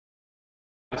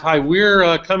Hi,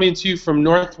 we're coming to you from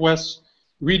Northwest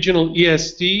Regional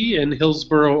ESD in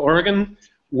Hillsboro, Oregon,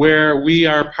 where we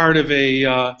are part of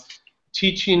a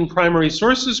teaching primary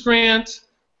sources grant.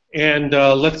 And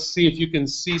let's see if you can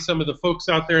see some of the folks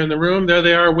out there in the room. There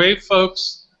they are. Wave,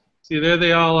 folks. See, there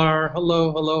they all are.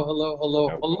 Hello, hello, hello, hello,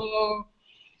 hello.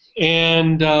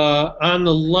 And on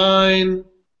the line,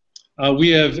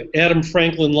 we have Adam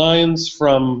Franklin-Lyons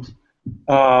from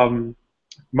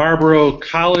Marboro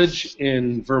College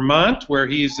in Vermont, where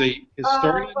he's a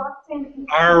historian.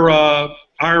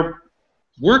 Our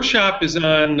workshop is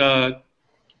on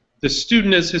the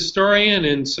student as historian,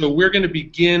 and so we're going to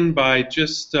begin by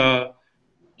just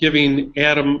giving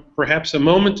Adam perhaps a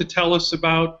moment to tell us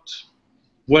about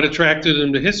what attracted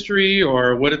him to history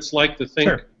or what it's like to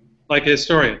think like a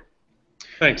historian.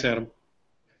 Thanks, Adam.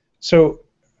 So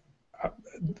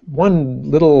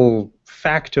one little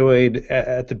factoid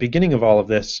at the beginning of all of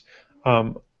this,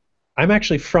 I'm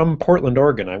actually from Portland,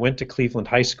 Oregon. I went to Cleveland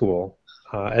High School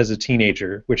as a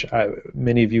teenager, which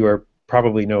many of you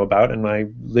probably know about, and I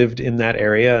lived in that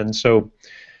area. And so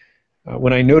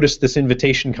when I noticed this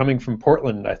invitation coming from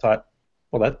Portland, I thought,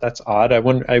 well, that's odd.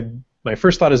 My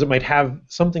first thought is it might have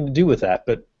something to do with that,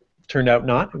 but it turned out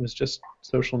not. It was just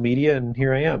social media, and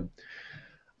here I am.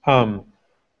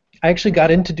 I actually got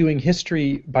into doing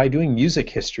history by doing music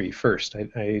history first.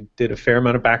 I did a fair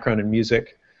amount of background in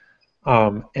music,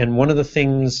 and one of the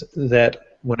things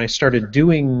that when I started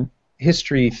doing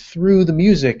history through the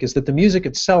music is that the music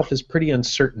itself is pretty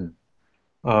uncertain,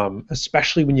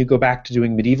 especially when you go back to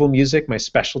doing medieval music. My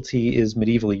specialty is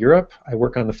medieval Europe. I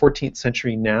work on the 14th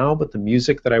century now, but the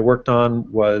music that I worked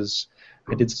on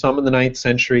I did some in the 9th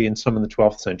century and some in the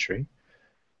 12th century.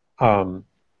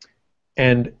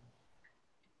 And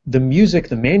the music,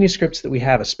 the manuscripts that we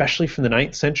have, especially from the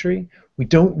 9th century, we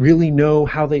don't really know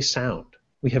how they sound.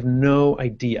 We have no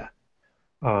idea.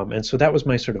 And so that was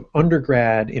my sort of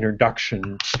undergrad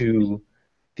introduction to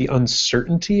the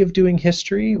uncertainty of doing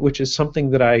history, which is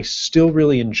something that I still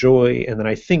really enjoy and that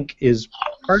I think is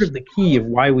part of the key of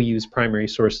why we use primary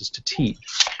sources to teach.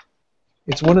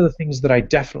 It's one of the things that I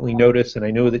definitely notice, and I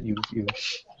know that you've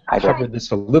covered this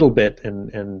a little bit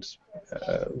and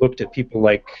looked at people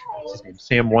like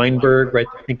Sam Weinberg, right,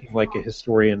 thinking like a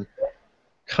historian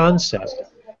concept,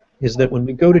 is that when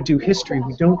we go to do history,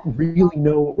 we don't really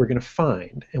know what we're going to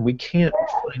find, and we can't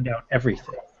find out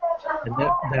everything. And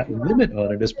that limit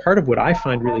on it is part of what I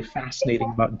find really fascinating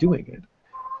about doing it.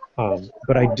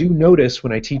 But I do notice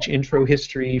when I teach intro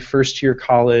history, first-year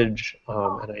college,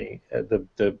 and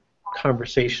the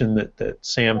conversation that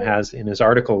Sam has in his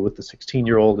article with the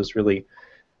 16-year-old is really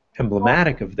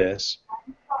emblematic of this,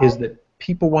 is that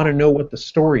people want to know what the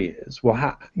story is.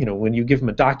 Well, when you give them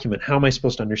a document, how am I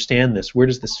supposed to understand this? Where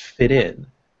does this fit in?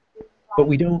 But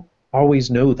we don't always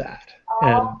know that.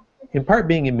 And in part,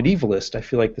 being a medievalist, I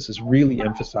feel like this is really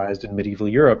emphasized in medieval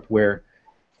Europe, where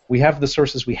we have the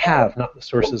sources we have, not the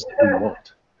sources that we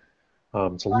want.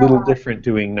 It's a little different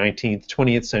doing 19th,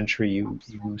 20th century. You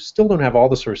still don't have all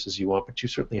the sources you want, but you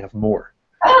certainly have more.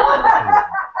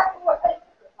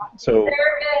 So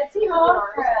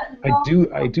I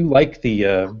do like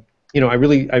the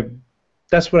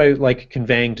that's what I like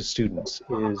conveying to students,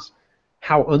 is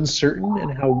how uncertain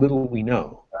and how little we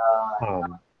know.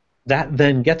 That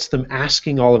then gets them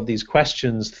asking all of these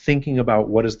questions, thinking about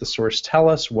what does the source tell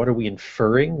us, what are we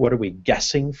inferring, what are we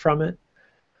guessing from it.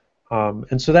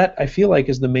 And so that, I feel like,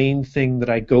 is the main thing that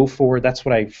I go for. That's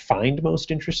what I find most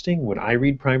interesting when I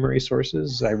read primary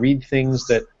sources. I read things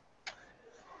that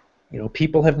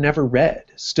people have never read.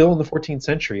 Still in the 14th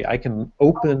century, I can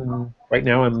open, right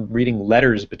now I'm reading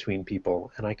letters between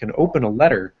people, and I can open a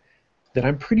letter that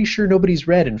I'm pretty sure nobody's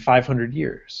read in 500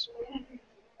 years.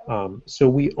 So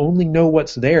we only know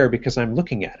what's there because I'm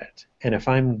looking at it. And if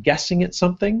I'm guessing at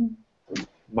something,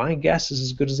 my guess is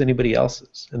as good as anybody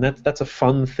else's. And that's a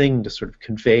fun thing to sort of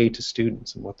convey to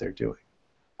students and what they're doing.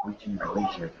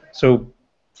 So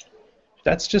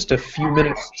that's just a few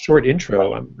minutes short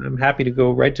intro. I'm happy to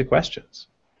go right to questions.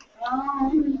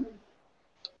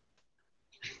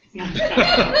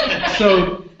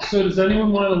 So does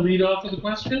anyone want to lead off with a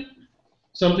question?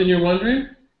 Something you're wondering?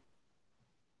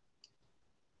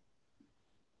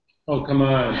 Oh, come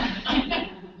on.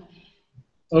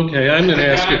 Okay, I'm going to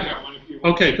ask you.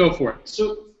 Okay, go for it.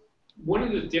 So one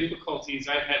of the difficulties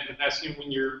I've had with asking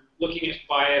when you're looking at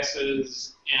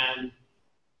biases and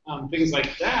things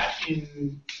like that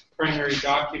in primary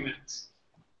documents,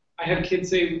 I have kids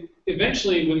say,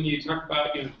 eventually when you talk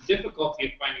about the difficulty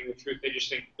of finding the truth, they just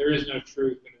think there is no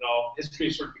truth in it all. History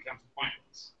sort of becomes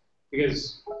pointless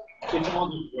because it's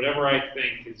all just whatever I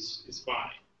think is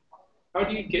fine. How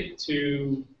do you get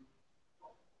to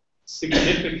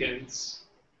significance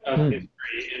of history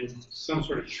and some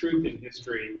sort of truth in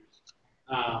history,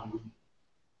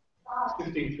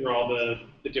 sifting through all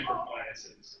the different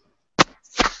biases?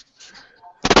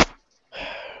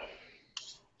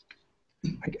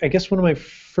 I guess one of my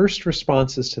first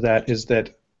responses to that is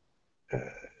that,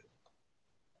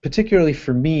 particularly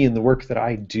for me in the work that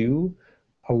I do,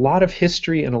 a lot of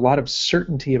history and a lot of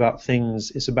certainty about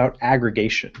things is about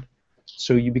aggregation.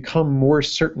 So you become more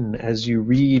certain as you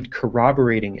read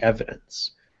corroborating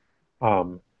evidence.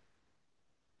 And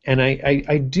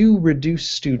I do reduce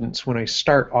students when I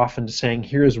start often to saying,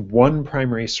 here is one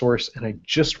primary source and I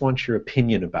just want your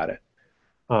opinion about it,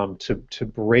 to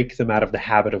break them out of the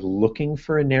habit of looking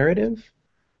for a narrative.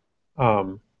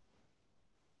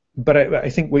 But I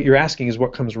think what you're asking is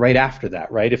what comes right after that,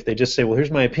 right? If they just say, well,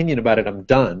 here's my opinion about it, I'm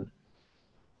done.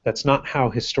 That's not how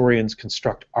historians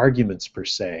construct arguments per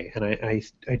se. And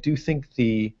I do think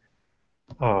the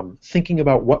thinking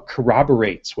about what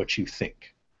corroborates what you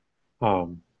think.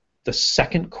 The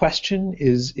second question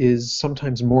is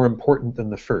sometimes more important than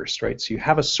the first, right? So you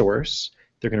have a source,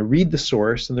 they're going to read the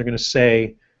source, and they're going to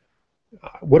say,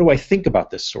 what do I think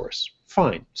about this source?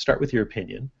 Fine, start with your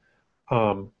opinion.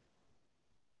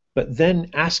 But then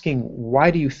asking,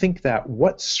 why do you think that?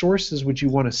 What sources would you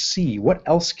want to see? What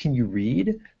else can you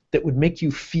read that would make you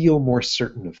feel more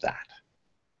certain of that?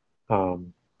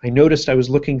 I noticed I was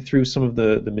looking through some of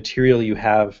the material you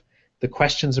have, the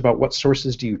questions about what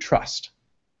sources do you trust?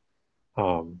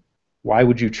 Why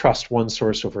would you trust one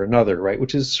source over another, right?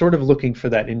 Which is sort of looking for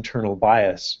that internal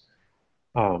bias.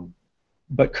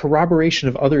 But corroboration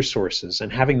of other sources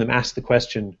and having them ask the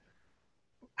question,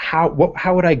 how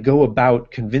would I go about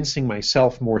convincing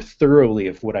myself more thoroughly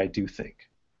of what I do think?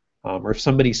 Or if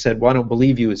somebody said, well, I don't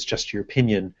believe you, it's just your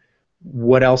opinion,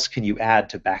 what else can you add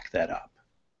to back that up?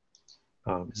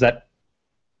 Does that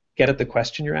get at the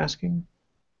question you're asking?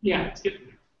 Yeah, it's good.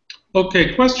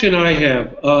 Okay, question I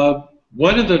have.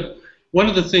 One of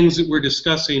the things that we're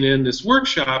discussing in this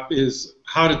workshop is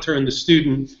how to turn the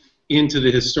student into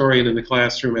the historian in the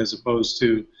classroom as opposed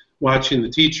to watching the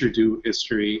teacher do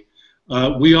history.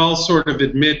 We all sort of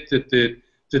admit that the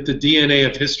DNA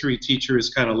of history teacher is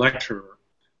kind of lecturer,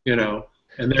 you know,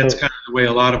 and that's kind of the way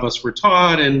a lot of us were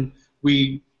taught, and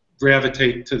we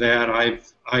gravitate to that.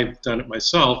 I've done it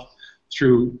myself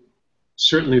through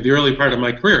certainly the early part of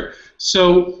my career.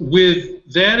 So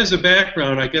with that as a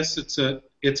background, I guess it's a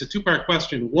two-part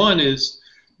question. One is,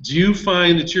 do you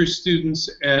find that your students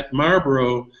at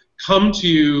Marboro come to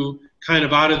you kind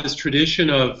of out of this tradition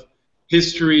of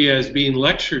history as being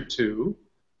lectured to?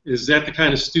 Is that the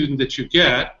kind of student that you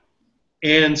get?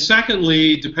 And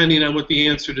secondly, depending on what the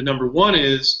answer to number one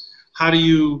is, how do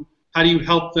you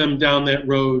help them down that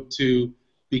road to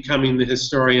becoming the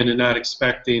historian and not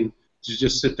expecting to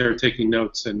just sit there taking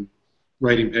notes and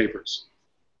writing papers?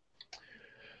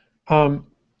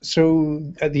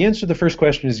 So the answer to the first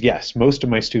question is yes. Most of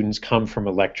my students come from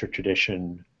a lecture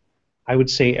tradition. I would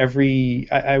say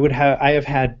I have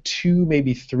had 2,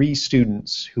 maybe 3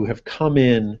 students who have come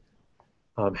in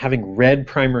having read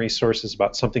primary sources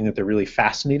about something that they're really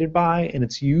fascinated by, and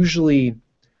it's usually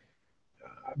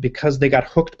because they got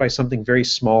hooked by something very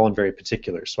small and very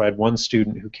particular. So I had one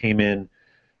student who came in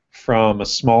from a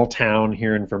small town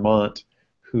here in Vermont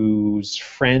whose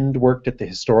friend worked at the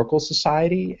Historical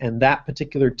Society, and that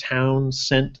particular town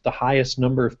sent the highest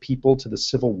number of people to the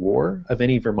Civil War of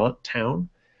any Vermont town,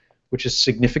 which is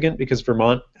significant because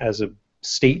Vermont as a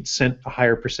state sent a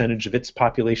higher percentage of its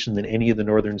population than any of the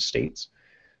northern states.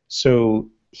 So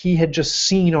he had just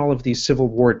seen all of these Civil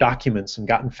War documents and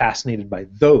gotten fascinated by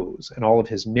those, and all of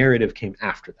his narrative came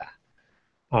after that.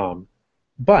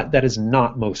 But that is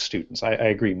not most students. I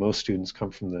agree, most students come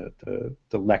from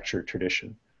the lecture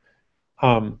tradition.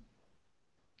 The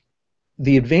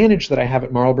advantage that I have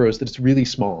at Marlboro is that it's really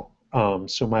small.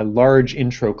 So my large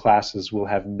intro classes will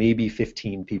have maybe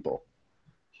 15 people.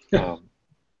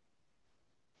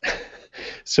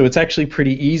 So it's actually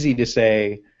pretty easy to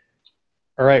say,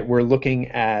 all right, we're looking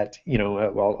at,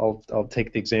 I'll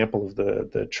take the example of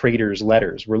the traders'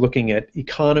 letters. We're looking at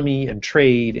economy and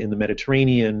trade in the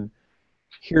Mediterranean.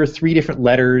 Here are 3 different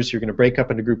letters. You're going to break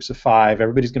up into groups of 5.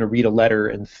 Everybody's going to read a letter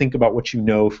and think about what you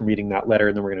know from reading that letter,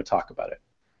 and then we're going to talk about it.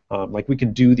 Like we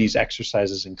can do these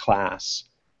exercises in class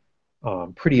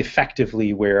pretty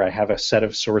effectively, where I have a set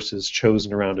of sources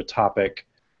chosen around a topic,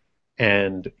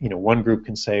 and one group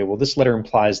can say, well, this letter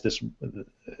implies this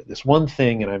one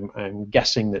thing, and I'm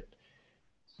guessing that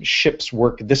ships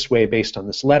work this way based on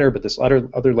this letter, but this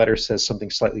other letter says something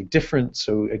slightly different.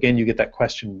 So again, you get that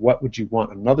question, what would you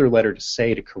want another letter to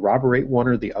say to corroborate one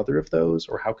or the other of those,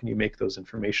 or how can you make those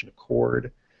information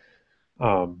accord?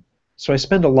 So I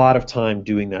spend a lot of time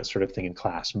doing that sort of thing in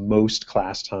class, most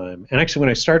class time. And actually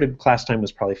when I started, class time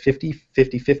was probably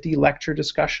 50 lecture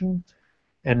discussion.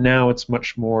 And now it's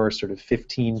much more sort of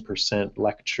 15%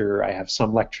 lecture. I have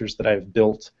some lectures that I've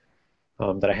built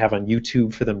that I have on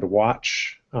YouTube for them to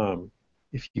watch.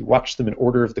 If you watch them in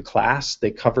order of the class, they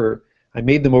cover, I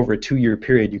made them over a 2-year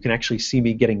period. You can actually see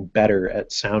me getting better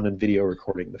at sound and video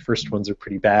recording. The first ones are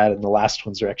pretty bad, and the last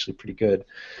ones are actually pretty good.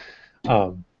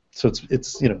 So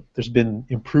it's there's been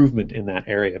improvement in that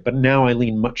area. But now I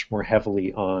lean much more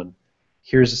heavily on,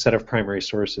 here's a set of primary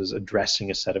sources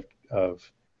addressing a set of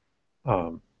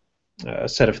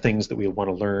things that we want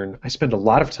to learn. I spend a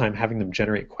lot of time having them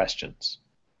generate questions.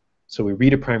 So we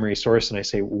read a primary source and I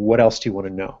say, what else do you want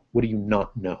to know? What do you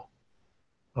not know?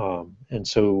 And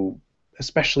so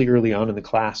especially early on in the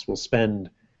class, we'll spend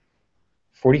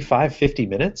 45, 50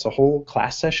 minutes, a whole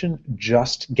class session,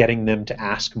 just getting them to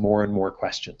ask more and more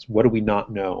questions. What do we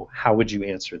not know? How would you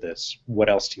answer this? What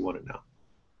else do you want to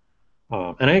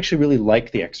know? And I actually really like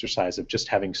the exercise of just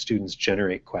having students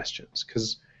generate questions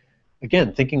because,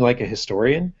 again, thinking like a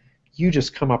historian, you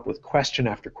just come up with question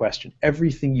after question.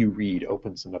 Everything you read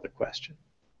opens another question.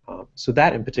 So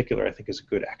that in particular, I think, is a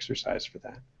good exercise for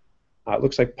that. It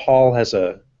looks like Paul has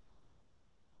a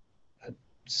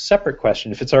separate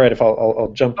question. If it's all right, if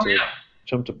I'll jump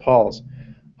to Paul's.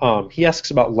 He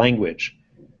asks about language.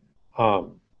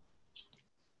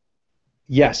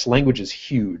 Yes, language is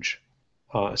huge,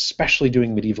 especially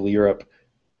doing medieval Europe.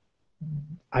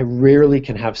 I rarely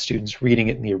can have students reading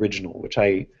it in the original, which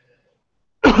I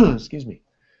excuse me,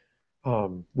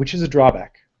 which is a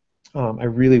drawback. I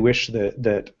really wish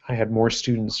that I had more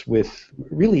students with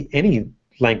really any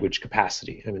language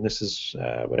capacity. I mean, this is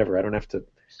whatever. I don't have to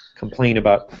complain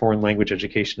about foreign language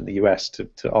education in the U.S.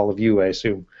 to all of you, I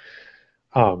assume.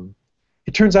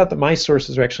 It turns out that my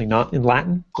sources are actually not in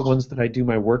Latin. The ones that I do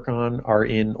my work on are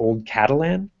in Old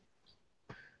Catalan,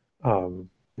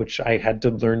 which I had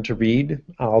to learn to read.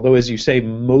 Although, as you say,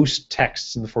 most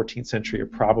texts in the 14th century are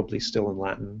probably still in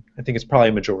Latin. I think it's probably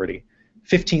a majority.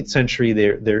 15th century,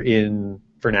 they're in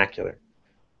vernacular,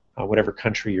 whatever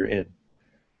country you're in.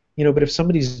 But if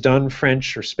somebody's done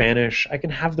French or Spanish, I can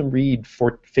have them read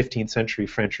 15th century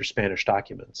French or Spanish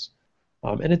documents.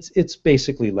 And it's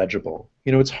basically legible.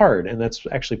 It's hard, and that's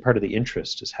actually part of the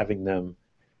interest, is having them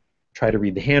try to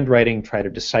read the handwriting, try to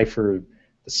decipher.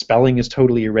 The spelling is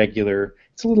totally irregular.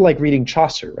 It's a little like reading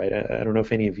Chaucer, right? I don't know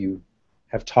if any of you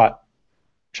have taught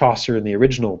Chaucer in the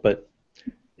original, but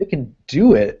they can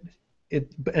do it.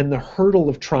 And the hurdle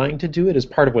of trying to do it is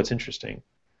part of what's interesting.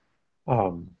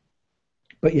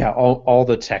 But yeah, all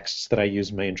the texts that I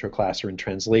use in my intro class are in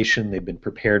translation. They've been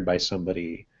prepared by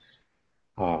somebody.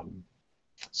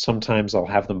 Sometimes I'll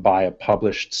have them buy a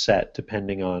published set,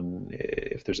 depending on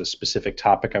if there's a specific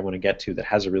topic I want to get to that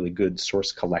has a really good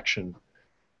source collection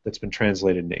that's been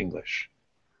translated into English.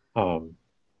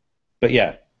 But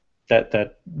yeah,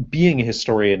 that being a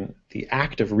historian, the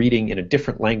act of reading in a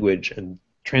different language and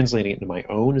translating it into my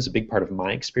own is a big part of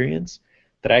my experience,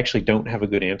 that I actually don't have a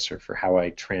good answer for how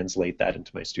I translate that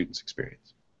into my students'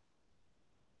 experience.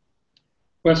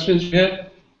 Questions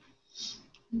yet?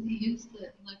 Use the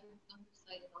Library of Congress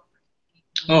site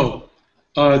at all?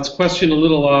 It's a question a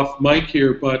little off mic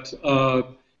here, but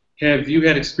have you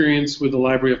had experience with the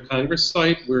Library of Congress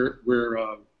site? Where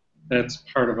that's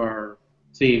part of our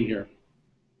theme here.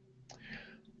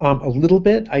 A little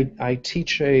bit. I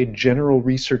teach a general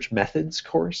research methods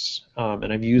course,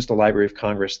 and I've used the Library of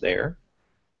Congress there.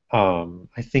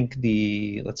 I think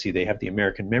let's see, they have the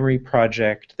American Memory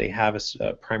Project. They have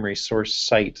a primary source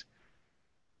site.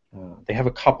 They have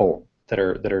a couple that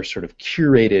are sort of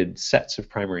curated sets of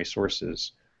primary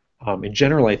sources. In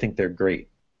general, I think they're great.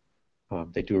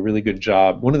 They do a really good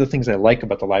job. One of the things I like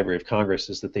about the Library of Congress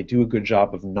is that they do a good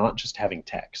job of not just having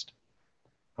text.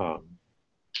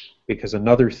 Because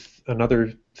another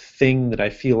thing that I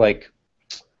feel like,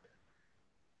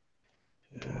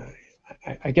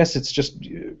 I guess it's just,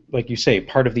 like you say,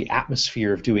 part of the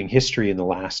atmosphere of doing history in the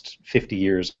last 50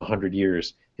 years, 100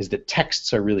 years, is that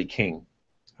texts are really king.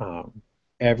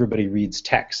 Everybody reads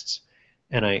texts.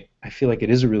 And I feel like it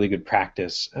is a really good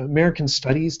practice. American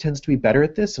Studies tends to be better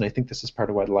at this, and I think this is part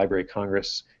of why the Library of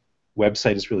Congress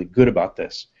website is really good about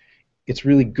this. It's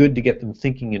really good to get them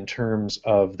thinking in terms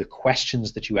of the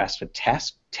questions that you ask a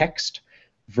text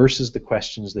versus the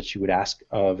questions that you would ask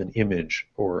of an image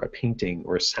or a painting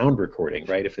or a sound recording,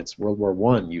 right? If it's World War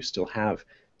I, you still have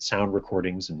sound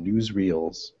recordings and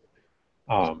newsreels.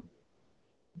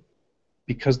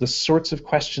 Because the sorts of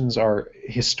questions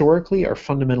historically are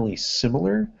fundamentally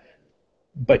similar,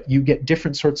 but you get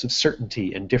different sorts of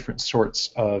certainty and different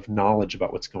sorts of knowledge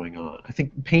about what's going on. I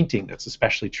think painting, that's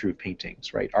especially true of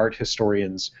paintings, right? Art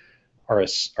historians are a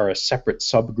separate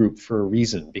subgroup for a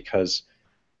reason, because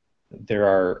there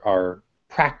are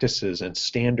practices and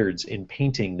standards in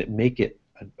painting that make it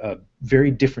a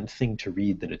very different thing to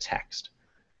read than a text.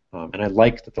 And I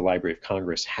like that the Library of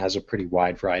Congress has a pretty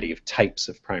wide variety of types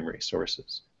of primary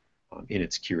sources in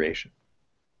its curation.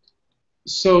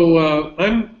 So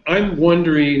I'm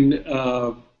wondering,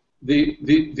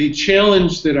 the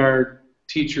challenge that our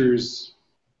teachers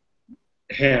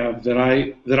have, that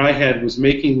I had, was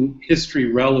making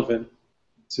history relevant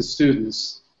to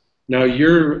students. Now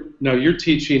you're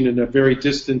teaching in a very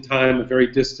distant time, a very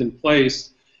distant place,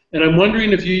 and I'm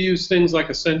wondering if you use things like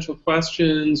essential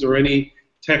questions or any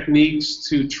techniques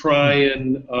to try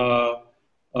and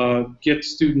get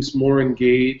students more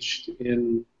engaged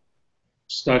in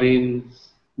studying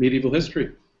medieval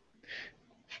history.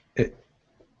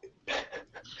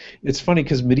 It's funny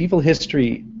because medieval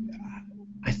history,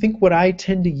 I think what I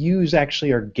tend to use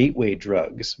actually are gateway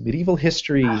drugs. Medieval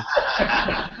history,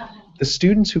 the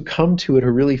students who come to it,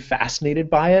 are really fascinated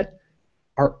by it,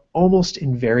 are almost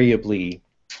invariably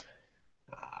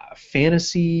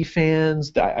fantasy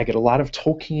fans. I get a lot of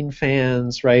Tolkien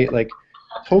fans, right? Like,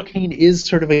 Tolkien is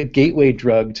sort of a gateway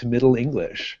drug to Middle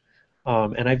English.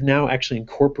 And I've now actually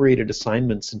incorporated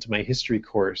assignments into my history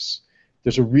course.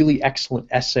 There's a really excellent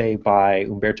essay by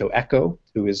Umberto Eco,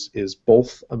 who is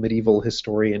both a medieval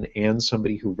historian and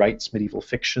somebody who writes medieval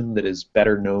fiction that is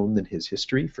better known than his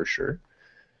history, for sure.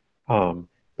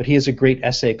 But he has a great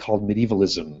essay called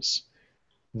Medievalisms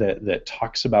that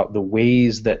talks about the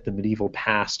ways that the medieval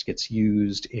past gets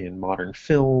used in modern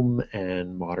film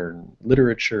and modern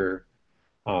literature.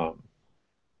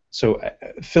 So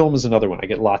film is another one. I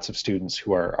get lots of students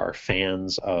who are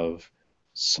fans of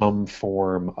some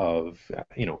form of,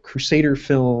 Crusader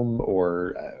film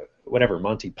or whatever,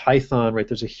 Monty Python, right?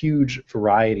 There's a huge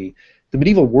variety. The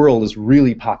medieval world is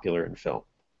really popular in film.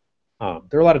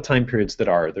 There are a lot of time periods that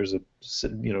are. There's a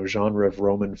genre of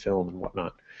Roman film and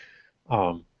whatnot.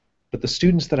 But the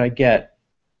students that I get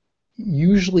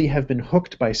usually have been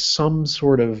hooked by some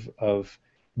sort of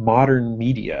modern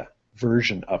media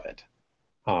version of it.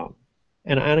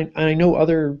 And I know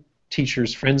other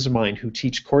teachers, friends of mine, who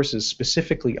teach courses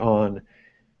specifically on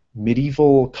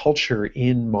medieval culture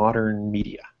in modern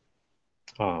media.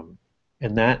 And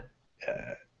that,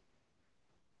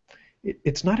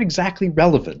 it's not exactly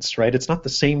relevance, right? It's not the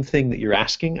same thing that you're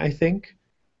asking, I think,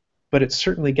 but it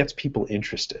certainly gets people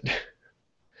interested.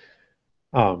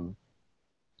 But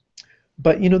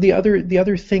the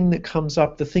other thing that comes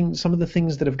up, some of the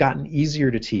things that have gotten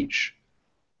easier to teach,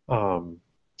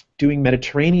 doing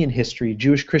Mediterranean history,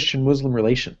 Jewish, Christian, Muslim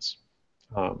relations,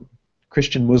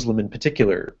 Christian, Muslim in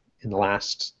particular, in the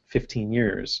last 15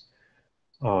 years.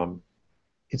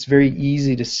 It's very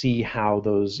easy to see how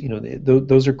those,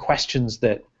 those are questions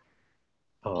that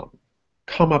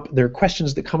come up. They're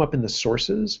questions that come up in the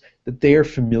sources that they are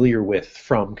familiar with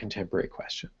from contemporary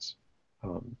questions.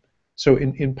 So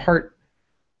in part,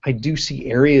 I do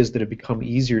see areas that have become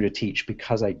easier to teach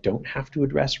because I don't have to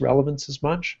address relevance as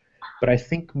much. But I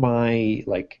think my,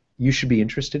 you should be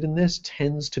interested in this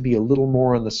tends to be a little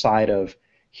more on the side of,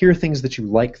 here are things that you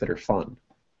like that are fun.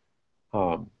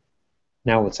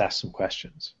 Now let's ask some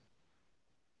questions.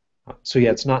 So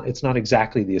yeah, it's not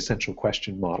exactly the essential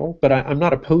question model, but I'm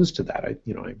not opposed to that.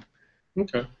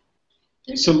 Okay.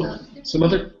 There's some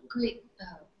other great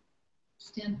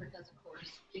Stanford has a course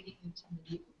digging into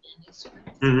medieval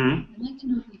manuscripts. Mm-hmm. I'd like to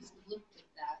know if he's looked at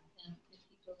that and if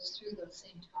he goes through those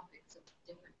same topics of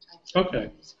different types of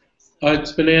manuscripts.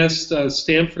 It's been asked,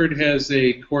 Stanford has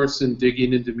a course in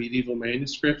digging into medieval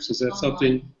manuscripts. Is that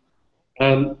something?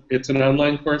 It's an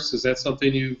online course. Is that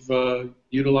something you've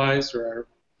utilized or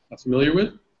are familiar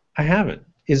with? I haven't.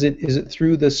 Is it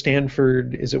through the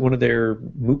Stanford? Is it one of their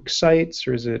MOOC sites,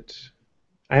 or is it?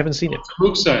 I haven't seen it. It's a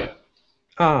MOOC site.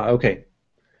 Ah, okay.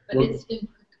 But it's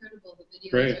incredible. The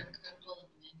videos Great. are incredible and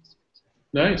the manuscripts.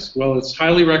 Nice. Well, it's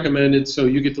highly recommended, so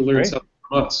you get to learn Great. something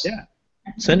from us. Yeah.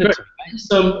 Send it to me.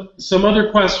 Some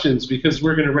other questions, because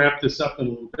we're going to wrap this up in a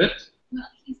little bit. Well,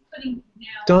 he's putting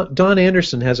now. Don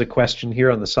Anderson has a question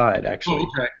here on the side, actually.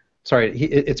 Oh, okay. Sorry,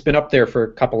 it's been up there for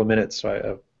a couple of minutes,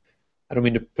 so I don't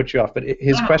mean to put you off, but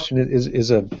his question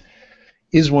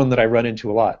is one that I run into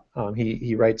a lot.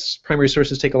 He writes, primary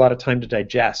sources take a lot of time to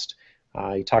digest.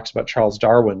 He talks about Charles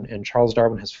Darwin, and Charles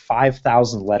Darwin has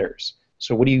 5,000 letters.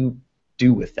 So what do you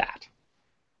do with that?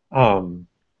 And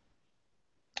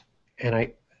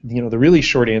the really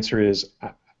short answer is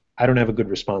I don't have a good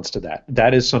response to that.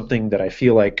 That is something that I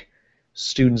feel like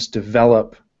students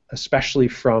develop especially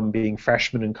from being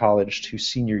freshman in college to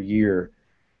senior year,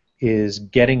 is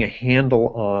getting a handle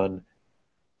on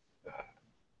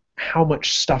how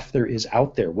much stuff there is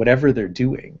out there, whatever they're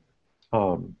doing.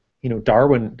 You know,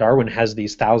 Darwin has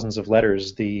these thousands of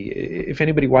letters. If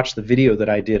anybody watched the video that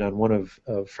I did on one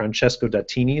of Francesco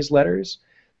Dattini's letters,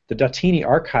 the Dattini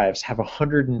archives have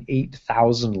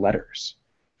 108,000 letters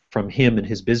from him and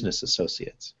his business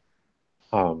associates.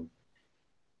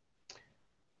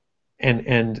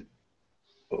 And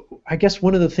I guess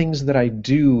one of the things that I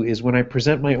do is when I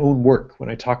present my own work, when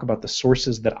I talk about the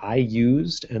sources that I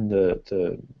used and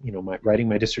writing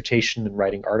my dissertation and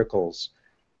writing articles,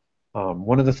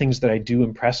 one of the things that I do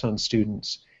impress on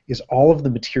students is all of the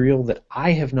material that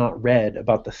I have not read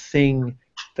about the thing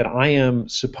that I am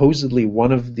supposedly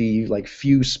one of the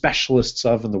few specialists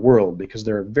of in the world, because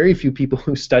there are very few people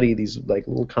who study these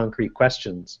little concrete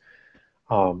questions.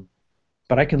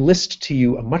 But I can list to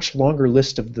you a much longer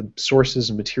list of the sources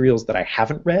and materials that I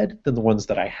haven't read than the ones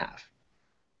that I have.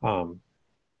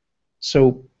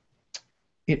 So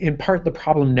in part, the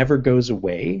problem never goes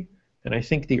away. And I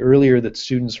think the earlier that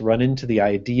students run into the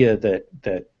idea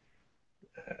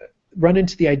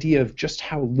of just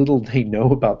how little they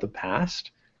know about the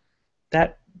past,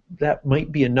 that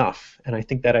might be enough. And I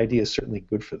think that idea is certainly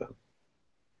good for them.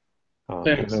 I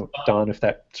don't know, Don, if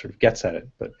that sort of gets at it.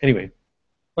 But anyway.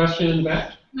 Question in the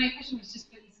back? My question was just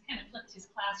that he's kind of flipped his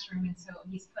classroom, and so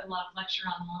he's put a lot of lecture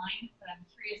online, but I'm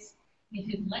curious if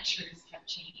his lectures have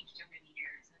changed over the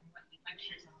years and what he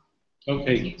lectures on.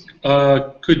 Okay.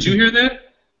 Could you hear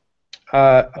that?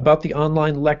 About the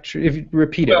online lecture, if you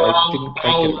repeat it. Well, I didn't quite get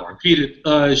it I'll all. repeat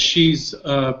it. She's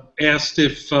asked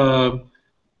if,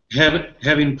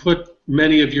 having put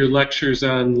many of your lectures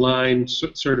online,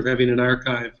 sort of having an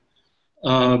archive,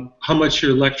 how much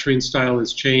your lecturing style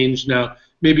has changed now.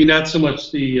 Maybe not so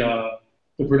much the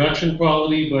production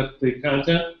quality, but the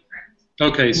content.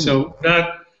 Okay, so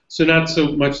not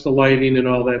so much the lighting and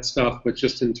all that stuff, but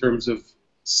just in terms of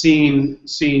seeing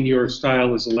your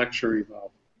style as a lecturer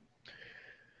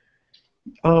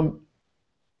evolve.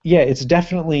 Yeah, it's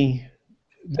definitely.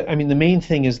 I mean, the main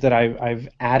thing is that I've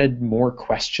added more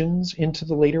questions into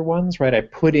the later ones, right? I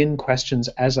put in questions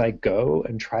as I go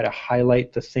and try to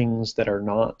highlight the things that are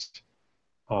not.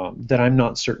 That I'm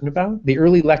not certain about. The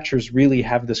early lectures really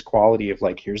have this quality of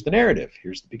here's the narrative,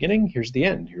 here's the beginning, here's the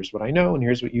end, here's what I know, and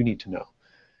here's what you need to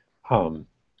know.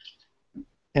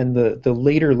 And the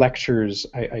later lectures,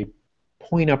 I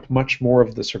point up much more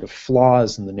of the sort of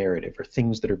flaws in the narrative, or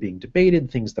things that are being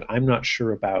debated, things that I'm not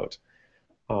sure about.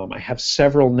 I have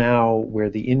several now where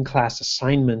the in-class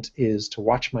assignment is to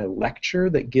watch my lecture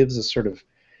that gives a sort of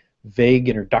vague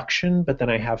introduction, but then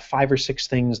I have 5 or 6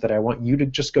 things that I want you to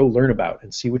just go learn about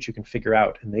and see what you can figure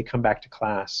out, and they come back to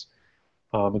class.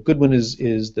 A good one is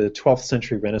the 12th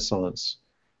century Renaissance,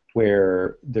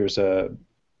 where there's a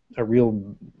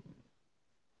real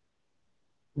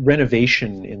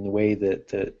renovation in the way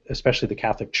that especially the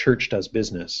Catholic Church does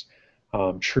business.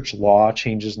 Church law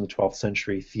changes in the 12th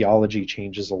century, theology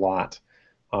changes a lot,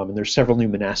 and there's several new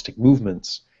monastic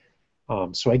movements.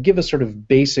 So I give a sort of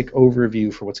basic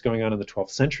overview for what's going on in the 12th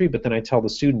century, but then I tell the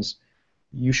students,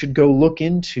 you should go look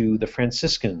into the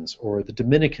Franciscans or the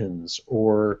Dominicans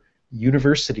or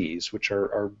universities, which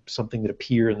are something that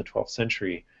appear in the 12th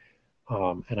century.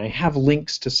 And I have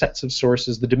links to sets of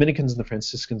sources. The Dominicans and the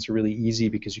Franciscans are really easy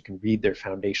because you can read their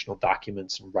foundational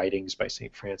documents and writings by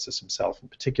St. Francis himself in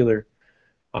particular.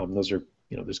 Those are,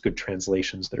 there's good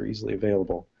translations that are easily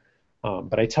available.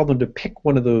 But I tell them to pick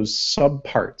one of those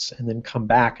subparts and then come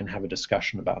back and have a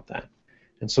discussion about that.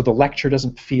 And so the lecture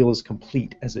doesn't feel as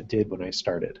complete as it did when I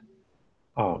started.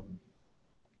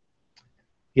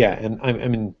 Yeah,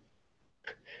 and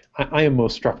I am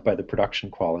most struck by the production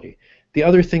quality. The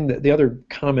other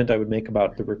comment I would make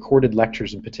about the recorded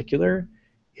lectures in particular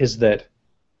is that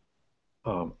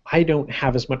I don't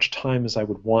have as much time as I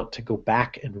would want to go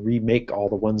back and remake all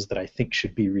the ones that I think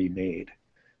should be remade.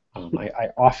 I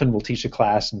often will teach a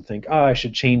class and think, I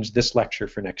should change this lecture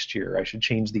for next year. I should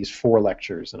change these 4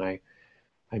 lectures, and I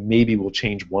maybe will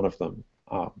change one of them.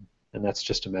 And that's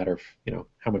just a matter of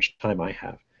how much time I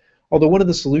have. Although one of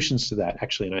the solutions to that,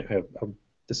 actually, and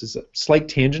this is a slight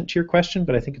tangent to your question,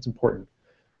 but I think it's important.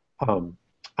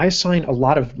 I assign a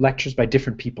lot of lectures by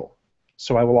different people.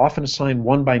 So I will often assign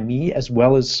one by me as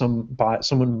well as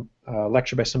someone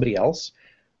lecture by somebody else,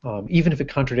 even if it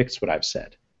contradicts what I've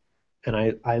said. And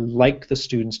I like the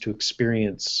students to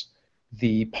experience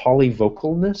the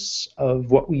polyvocalness of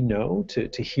what we know,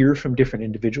 to hear from different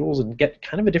individuals and get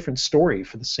kind of a different story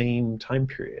for the same time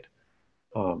period.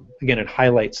 Again, it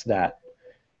highlights that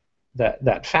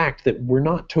fact that we're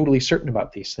not totally certain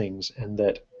about these things, and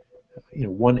that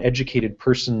one educated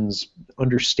person's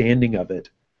understanding of it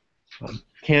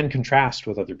can contrast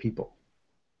with other people.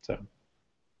 So.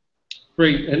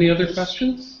 Great. Any other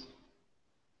questions?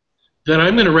 Then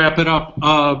I'm going to wrap it up.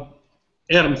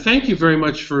 Adam, thank you very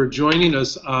much for joining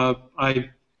us.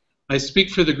 I speak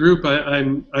for the group.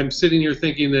 I'm sitting here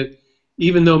thinking that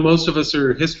even though most of us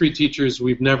are history teachers,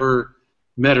 we've never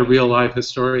met a real live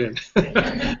historian.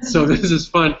 So this is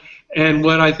fun. And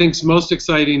what I think is most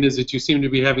exciting is that you seem to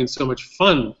be having so much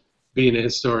fun being a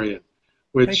historian,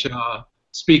 which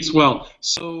speaks well.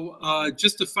 So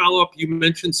just to follow up, you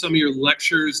mentioned some of your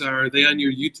lectures. Are they on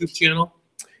your YouTube channel?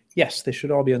 Yes, they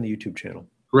should all be on the YouTube channel.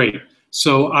 Great.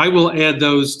 So I will add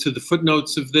those to the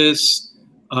footnotes of this.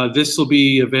 This will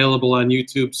be available on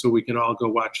YouTube so we can all go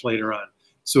watch later on.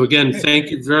 So again, thank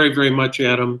you very, very much,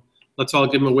 Adam. Let's all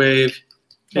give him a wave.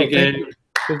 Thank you.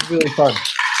 It was really fun.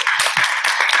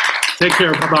 Take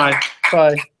care. Bye-bye.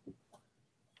 Bye.